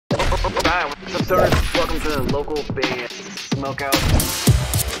Hi, what's up, stoners? Welcome to the local band Smokeout.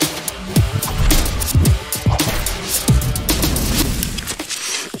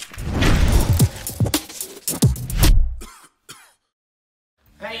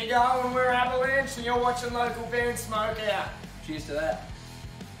 How you going? We're Avalanche and you're watching local band Smokeout. Cheers to that.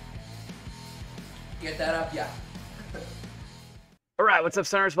 Get that up, yeah. Alright, what's up,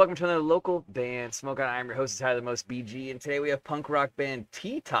 stoners? Welcome to another local band Smokeout. I'm your host, Tyler the Most BG, and today we have punk rock band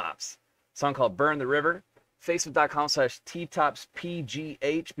T-Tops. A song called Burn the River.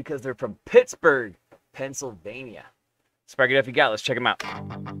 Facebook.com/TTopsPGH because they're from Pittsburgh, Pennsylvania. Spark it up if you got. Let's check them out.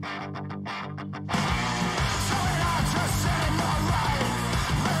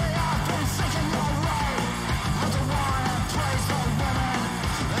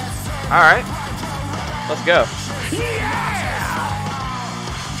 Alright, let's go.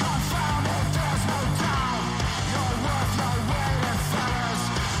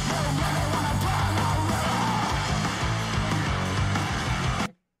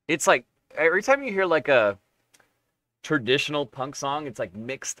 It's like, every time you hear like a traditional punk song, it's like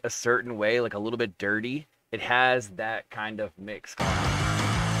mixed a certain way, like a little bit dirty. It has that kind of mix going on.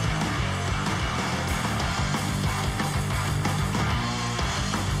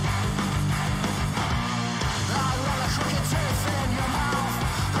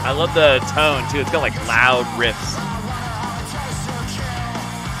 I love the tone too. It's got like loud riffs.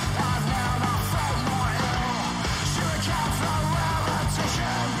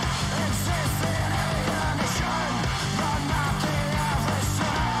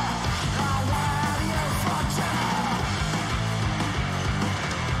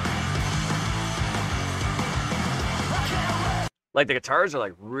 Like the guitars are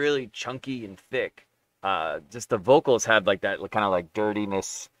like really chunky and thick. Just the vocals have like that kind of like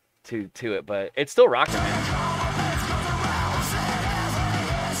dirtiness to it, but it's still rocking, man.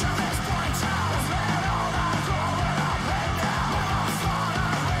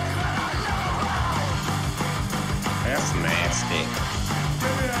 That's nasty.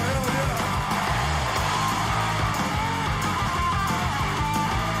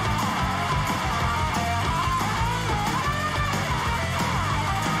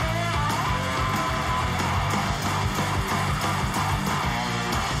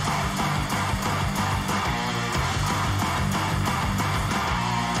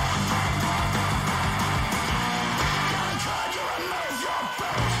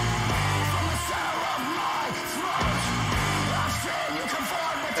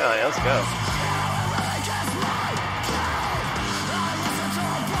 Oh, yeah, let's go.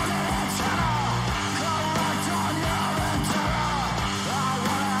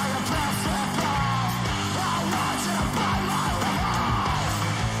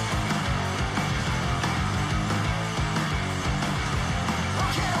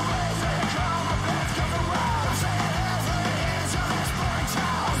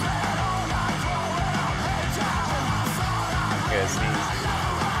 Yeah, sneeze.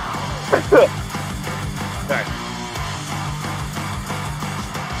 Sorry.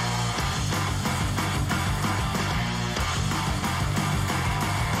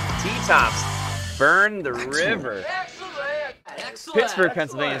 T-Tops, Burn the River. Excellent. Pittsburgh,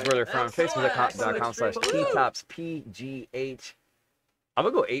 Pennsylvania is where they're from. Facebook.com/TTopsPGH. I'm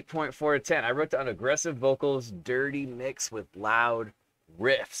going to go 8.4 to 10. I wrote down aggressive vocals, dirty mix with loud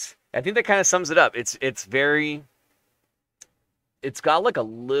riffs. I think that kind of sums it up. It's got like a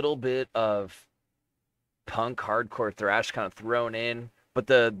little bit of punk hardcore thrash kind of thrown in, but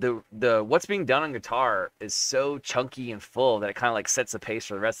the what's being done on guitar is so chunky and full that it kind of like sets the pace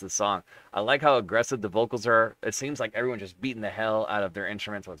for the rest of the song. I like how aggressive the vocals are. It seems like everyone's just beating the hell out of their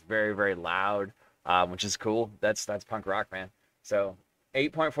instruments. So it's very, very loud, which is cool. That's punk rock, man. So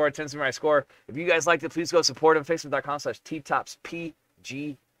 8.4 out of 10 is my score. If you guys liked it, please go support them. Facebook.com/TTopsPGH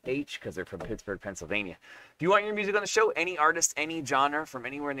because they're from Pittsburgh, Pennsylvania. If you want your music on the show, any artist, any genre from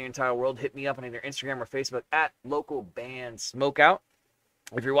anywhere in the entire world, hit me up on either Instagram or Facebook at local band Smokeout.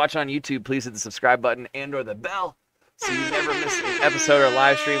 If you're watching on YouTube, please hit the subscribe button and or the bell so you never miss an episode or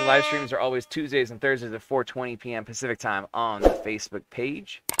live stream. Live streams are always Tuesdays and Thursdays at 4:20 p.m. Pacific time on the Facebook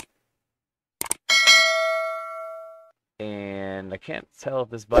page. And I can't tell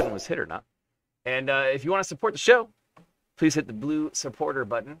if this button was hit or not. And if you want to support the show, please hit the blue supporter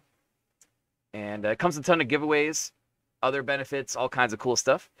button. And it comes with a ton of giveaways, other benefits, all kinds of cool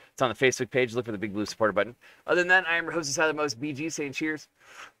stuff. It's on the Facebook page. Look for the big blue supporter button. Other than that, I am your host, Tyler the Most BG, saying cheers,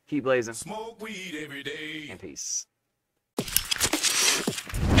 keep blazing, Smoke weed every day. and peace.